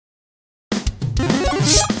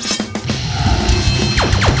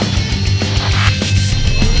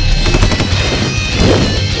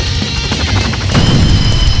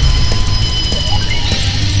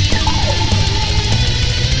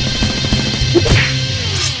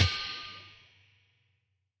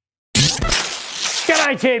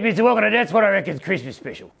G'day champions and welcome to That's What I Reckon's Christmas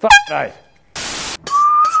special. Fuck those.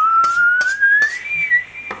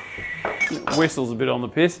 Whistles a bit on the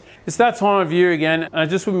piss. It's that time of year again, and it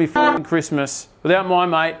just wouldn't be fucking Christmas without my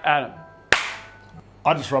mate, Adam.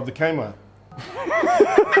 I just robbed the Kmart.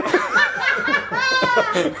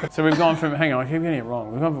 So we've gone from, hang on, I keep getting it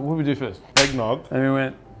wrong. We've gone from, what did we do first? Eggnog. And we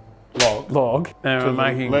went Log. And we're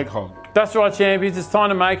making leg hog. That's right, champions. It's time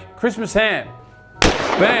to make Christmas ham.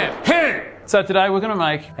 Bam! Ham! So today we're going to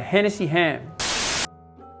make a Hennessy ham.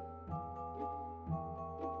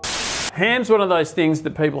 Ham's one of those things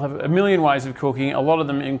that people have a million ways of cooking. A lot of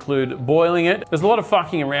them include boiling it. There's a lot of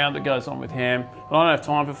fucking around that goes on with ham. I don't have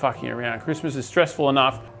time for fucking around. Christmas is stressful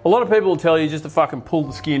enough. A lot of people will tell you just to fucking pull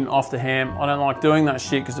the skin off the ham. I don't like doing that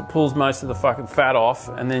shit because it pulls most of the fucking fat off,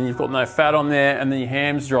 and then you've got no fat on there, and then your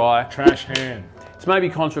ham's dry. Trash ham. It's maybe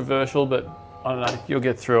controversial, but I don't know, you'll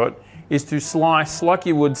get through it. Is to slice like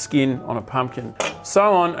you would skin on a pumpkin.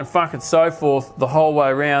 So on and fucking so forth the whole way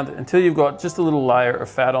around until you've got just a little layer of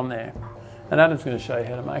fat on there. And Adam's going to show you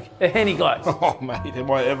how to make a Henny glaze. Oh mate,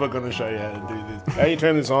 am I ever going to show you how to do this? How you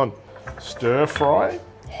turn this on? Stir fry?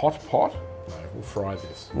 Hot pot? No, we'll fry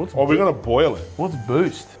this. We're going to boil it. What's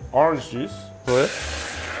boost? Orange juice.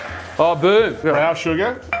 Oh, boom. Brown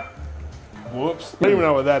sugar. Whoops. I don't even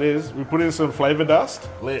know what that is. We put in some flavor dust.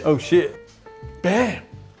 Lit. Oh shit. Bam.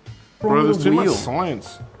 Bro, there's too much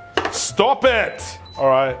science. Stop it! All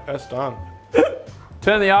right, that's done.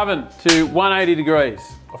 Turn the oven to 180 degrees.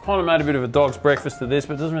 I've kind of made a bit of a dog's breakfast of this,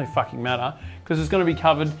 but it doesn't really fucking matter because it's going to be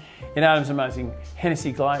covered in Adam's amazing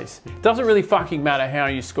Hennessy glaze. It doesn't really fucking matter how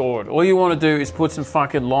you score it. All you want to do is put some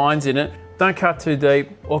fucking lines in it. Don't cut too deep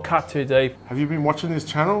or cut too deep. Have you been watching this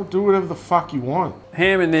channel? Do whatever the fuck you want.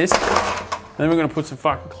 Ham in this, and then we're going to put some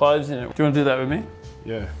fucking cloves in it. Do you want to do that with me?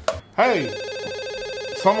 Yeah. Hey,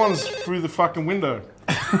 someone's through the fucking window.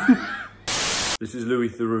 This is Louis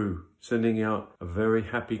Theroux sending out a very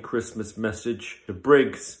happy Christmas message to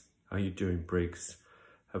Briggs. How you doing, Briggs?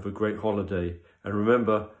 Have a great holiday. And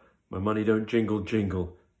remember, my money don't jingle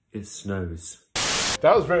jingle, it snows.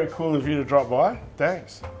 That was very cool of you to drop by.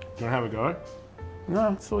 Thanks. Do you want to have a go?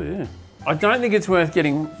 No, it's all you. I don't think it's worth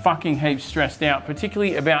getting fucking heaps stressed out,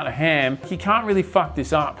 particularly about a ham. You can't really fuck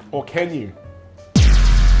this up. Or can you?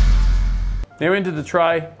 Now into the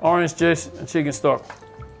tray, orange juice and chicken stock.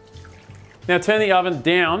 Now turn the oven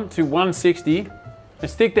down to 160 and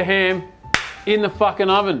stick the ham in the fucking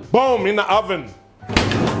oven. Boom, in the oven.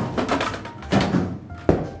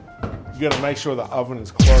 You gotta make sure the oven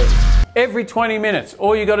is closed. Every 20 minutes,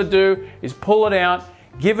 all you gotta do is pull it out,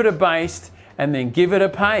 give it a baste, and then give it a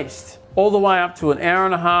paste. All the way up to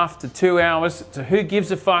 1.5 hours to 2 hours. So who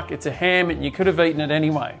gives a fuck? It's a ham and you could have eaten it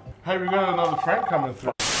anyway. Hey, we got another friend coming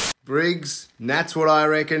through. Briggs, that's what I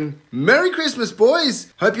reckon. Merry Christmas,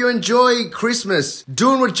 boys. Hope you enjoy Christmas.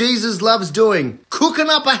 Doing what Jesus loves doing. Cooking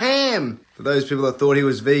up a ham. For those people that thought he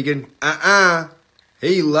was vegan,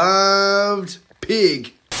 he loved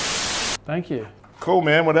pig. Thank you. Cool,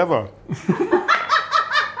 man, whatever.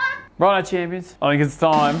 Righto, champions. I think it's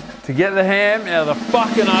time to get the ham out of the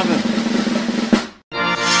fucking oven.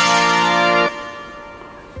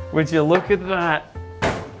 Would you look at that?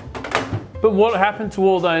 But what happened to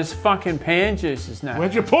all those fucking pan juices now?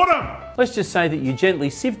 Where'd you put them? Let's just say that you gently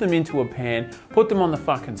sieve them into a pan, put them on the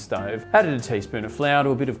fucking stove, added a teaspoon of flour to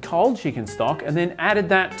a bit of cold chicken stock, and then added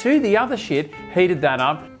that to the other shit, heated that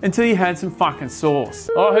up until you had some fucking sauce.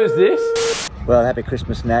 Oh, who's this? Well, happy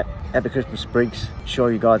Christmas, Nat. Happy Christmas, Briggs.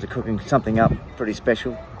 Sure you guys are cooking something up pretty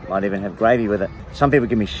special. Might even have gravy with it. Some people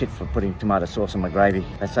give me shit for putting tomato sauce on my gravy.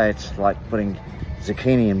 They say it's like putting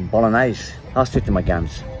zucchini in bolognese. I'll stick to my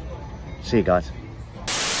guns. See you guys.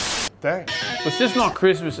 Thanks. It's just not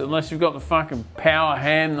Christmas unless you've got the fucking power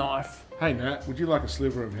ham knife. Hey Nat, would you like a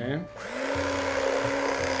sliver of ham?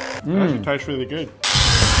 It actually tastes really good.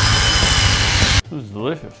 This is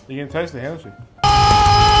delicious. You can taste the Hennessy.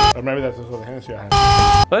 Or maybe that's just the Hennessy I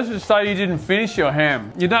had. Let's just say you didn't finish your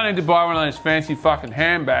ham. You don't need to buy one of those fancy fucking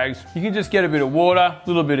ham bags. You can just get a bit of water, a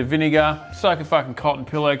little bit of vinegar, soak a fucking cotton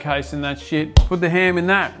pillowcase in that shit. Put the ham in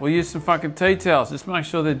that. We'll use some fucking tea towels. Just make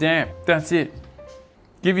sure they're damp. That's it.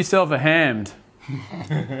 Give yourself a hammed.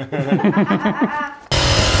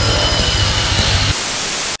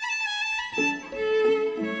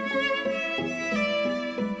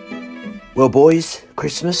 Well, boys,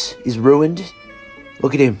 Christmas is ruined.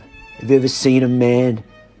 Look at him. Have you ever seen a man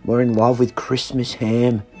more in love with Christmas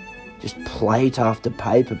ham? Just plate after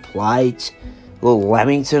paper plate. A little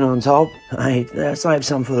lamington on top. Hey, let's save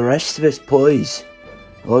some for the rest of us, please.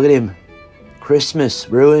 Look at him. Christmas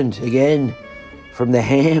ruined again. From the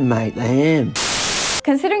ham, mate, the ham.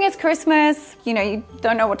 Considering it's Christmas, you know, you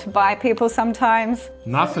don't know what to buy people sometimes.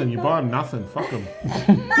 Nothing. You buy them nothing. Fuck them.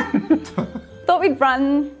 Thought we'd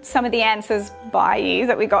run some of the answers by you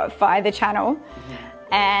that we got via the channel.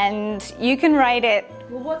 And you can rate it.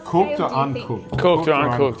 Well, what cooked or uncooked? Cooked or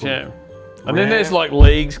uncooked, yeah. And then there's like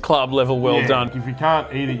leagues, club level, well done. If you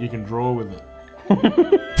can't eat it, you can draw with it.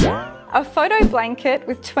 A photo blanket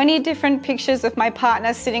with 20 different pictures of my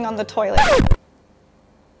partner sitting on the toilet.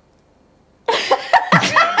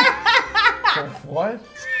 What?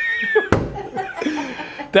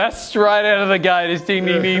 That's straight out of the gate. It's ding,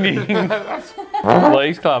 ding, ding, ding.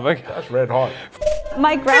 Leagues club, okay. That's red hot.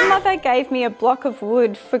 My grandmother gave me a block of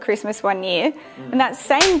wood for Christmas one year, and that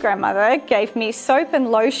same grandmother gave me soap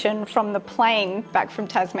and lotion from the plane back from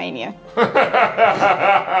Tasmania.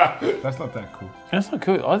 That's not that cool. That's not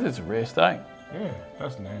cool. I think it's a rare steak. Yeah,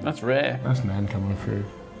 that's Nan. That's rare. That's Nan coming through.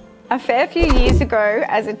 A fair few years ago,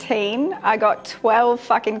 as a teen, I got 12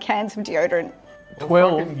 fucking cans of deodorant.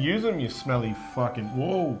 12. Fucking use them, you smelly fucking.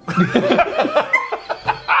 Whoa.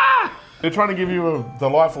 They're trying to give you a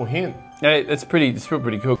delightful hint. Hey, it's still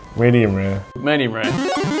pretty cool. Medium rare. Medium rare.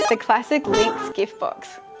 The classic Lynx gift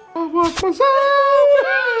box. With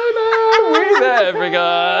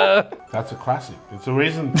Africa. That's a classic. It's the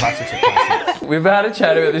reason classics are classics. We've had a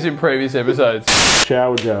chat about this in previous episodes.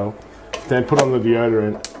 Shower gel, then put on the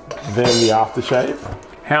deodorant, then the aftershave.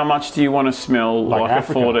 How much do you want to smell like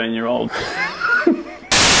Africa. a 14-year-old?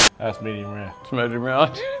 That's medium rare. It's medium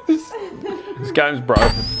rare. This game's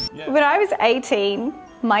broken. When I was 18,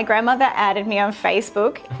 my grandmother added me on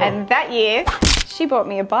Facebook, and that year, she bought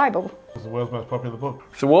me a Bible. It's the world's most popular book.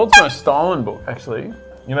 It's the world's most stolen book, actually.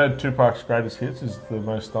 You know Tupac's Greatest Hits is the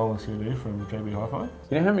most stolen CD from JB Hi-Fi?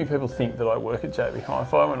 You know how many people think that I work at JB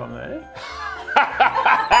Hi-Fi when I'm there?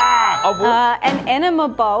 An enema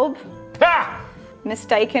bulb,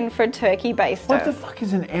 mistaken for a turkey baster. What the fuck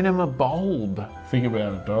is an enema bulb? Think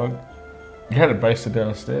about it, dog. You had it basted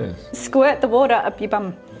downstairs. Squirt the water up your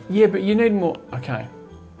bum. Yeah, but you need more. Okay.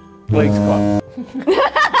 Legs club.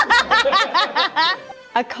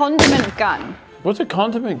 A condiment gun. What's a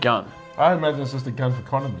condiment gun? I imagine it's just a gun for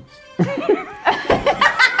condiments.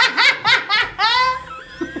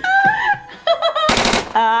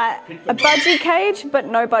 A budgie cage, but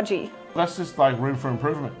no budgie. That's just like room for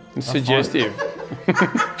improvement. It's suggestive.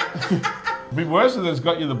 It'd be worse if it's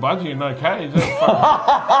got you the budgie and no cage.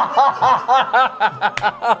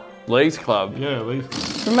 Leagues club. Yeah, at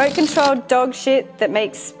least. Remote controlled dog shit that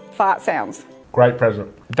makes fart sounds. Great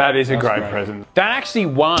present. That is a great present. That actually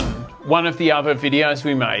won one of the other videos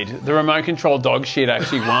we made. The remote control dog shit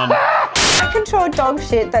actually won. Remote controlled dog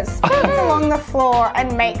shit that spins along the floor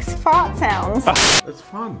and makes fart sounds. It's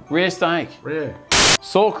fun. Rare steak. Rare.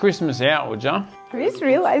 Sort Christmas out, would ya? I just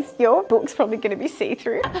realised your book's probably going to be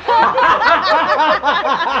see-through. I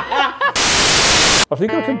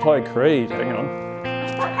think I can play Creed. Hang on.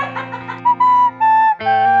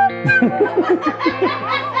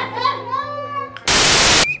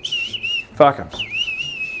 Fuck 'em.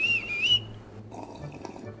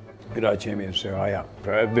 G'day, champions. How are ya?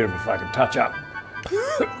 A bit of a fucking touch-up.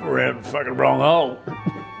 We're out of the fucking wrong hole.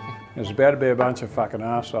 There's about to be a bunch of fucking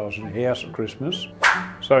arseholes in the house at Christmas,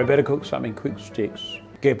 so we better cook something quick sticks.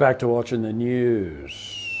 Get back to watching the news.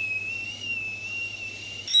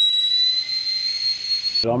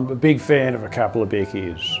 I'm a big fan of a couple of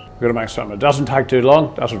Beckies. We've got to make something that doesn't take too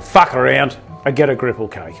long, doesn't fuck around, and get a gripple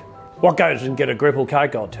cake. What goes in get a gripple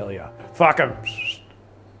cake, I'll tell you. Fucking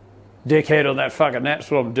dickhead on that fucking That's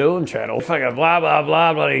What I'm Doing channel. Fucking blah, blah,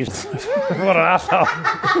 blah, bloody... What an asshole.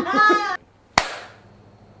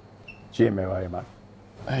 Jim, how are you, mate?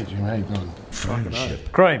 Hey, Jim, how you doing? Fucking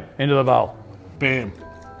shit. Cream, into the bowl. Bam.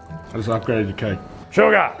 I just upgraded your cake.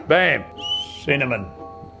 Sugar, bam. Cinnamon,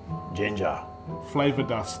 ginger. Flavour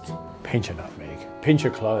dust. Pinch of nutmeg. Pinch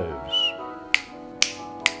of cloves.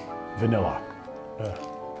 Vanilla.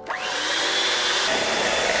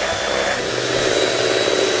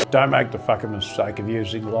 Don't make the fucking mistake of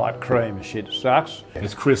using light cream. Shit sucks.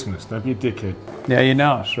 It's Christmas, don't be a dickhead. Now you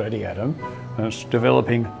know it's ready, Adam, and it's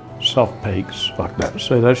developing soft peaks like that.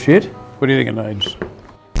 See that shit? What do you think it needs?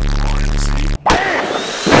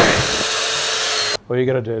 All you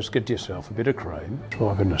got to do is get yourself a bit of cream,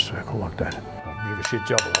 swipe in a circle like that. A bit of a shit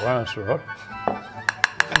job all right, that's all right.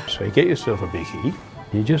 So you get yourself a Becky,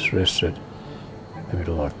 you just rest it a bit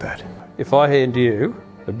like that. If I hand you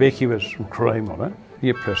a Becky with some cream on it,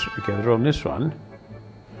 you press it together on this one,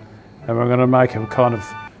 and we're going to make a kind of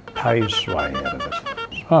page way out of it.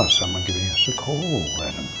 Oh, someone giving us a call,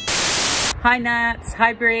 Adam. Hi Nats,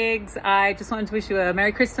 hi Briggs. I just wanted to wish you a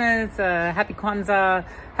Merry Christmas, a Happy Kwanzaa,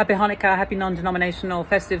 Happy Hanukkah, Happy non-denominational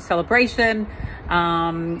festive celebration.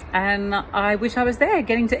 And I wish I was there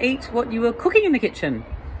getting to eat what you were cooking in the kitchen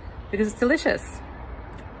because it's delicious.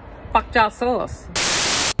 Fuck jar sauce.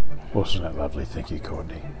 Wasn't that lovely? Thank you,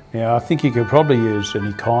 Courtney. Now, I think you could probably use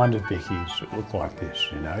any kind of bickies that look like this,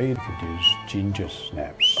 you know. You could use ginger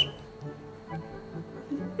snaps.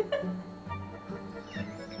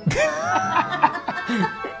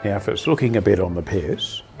 Now, if it's looking a bit on the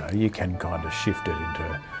piss, you can kind of shift it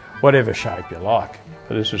into whatever shape you like.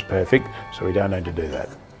 But this is perfect, so we don't need to do that.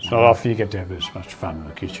 It's not often you get to have this much fun in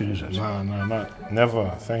the kitchen, is it? No. Never.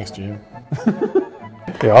 Thanks, Jim.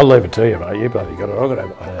 Yeah, I'll leave it to you, mate. You bloody got it. I've got to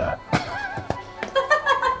have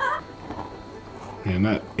it. Man,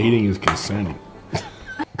 that eating is concerning.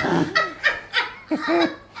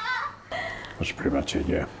 That's pretty much it,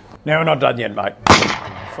 yeah. Now we're not done yet, mate.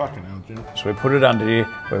 Fucking hell, Jim. So we put it under here,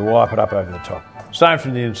 we wipe it up over the top. Same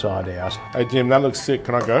from the inside out. Hey, Jim, that looks sick.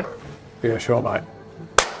 Can I go? Yeah, sure, mate.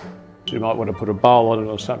 So you might want to put a bowl on it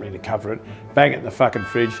or something to cover it, bang it in the fucking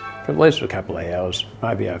fridge for at least a couple of hours,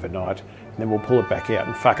 maybe overnight, and then we'll pull it back out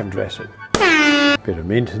and fucking dress it. Bit of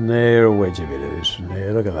mint in there, a wedge of bit of this in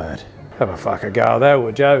there, look at that. Have a fucker go there,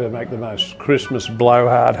 would you? To make the most Christmas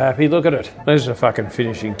blowhard happy. Look at it. There's a fucking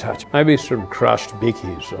finishing touch. Maybe some crushed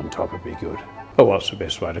bickies on top would be good. But what's the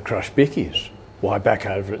best way to crush bickies? Why, back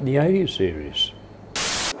over it in the 80s series.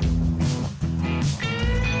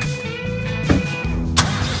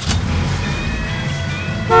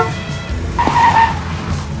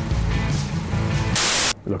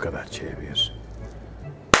 Look at that, champions.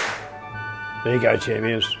 There you go,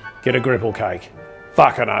 champions. Get a gripple cake.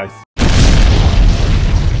 Fucking oath.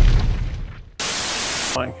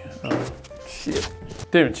 Oh, shit.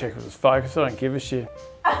 Didn't even check if it was focused. I don't give a shit.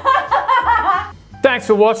 Thanks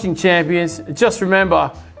for watching, champions. Just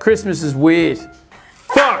remember, Christmas is weird.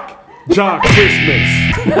 Fuck Jar Christmas.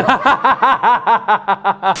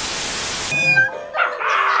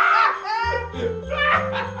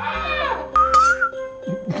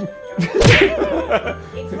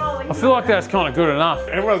 I feel like that's kind of good enough.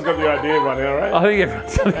 Everyone's got the idea by now, right? I think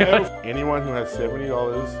everyone's got the idea. Anyone who has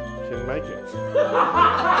 $70 can make it.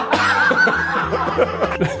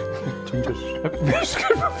 Ginger.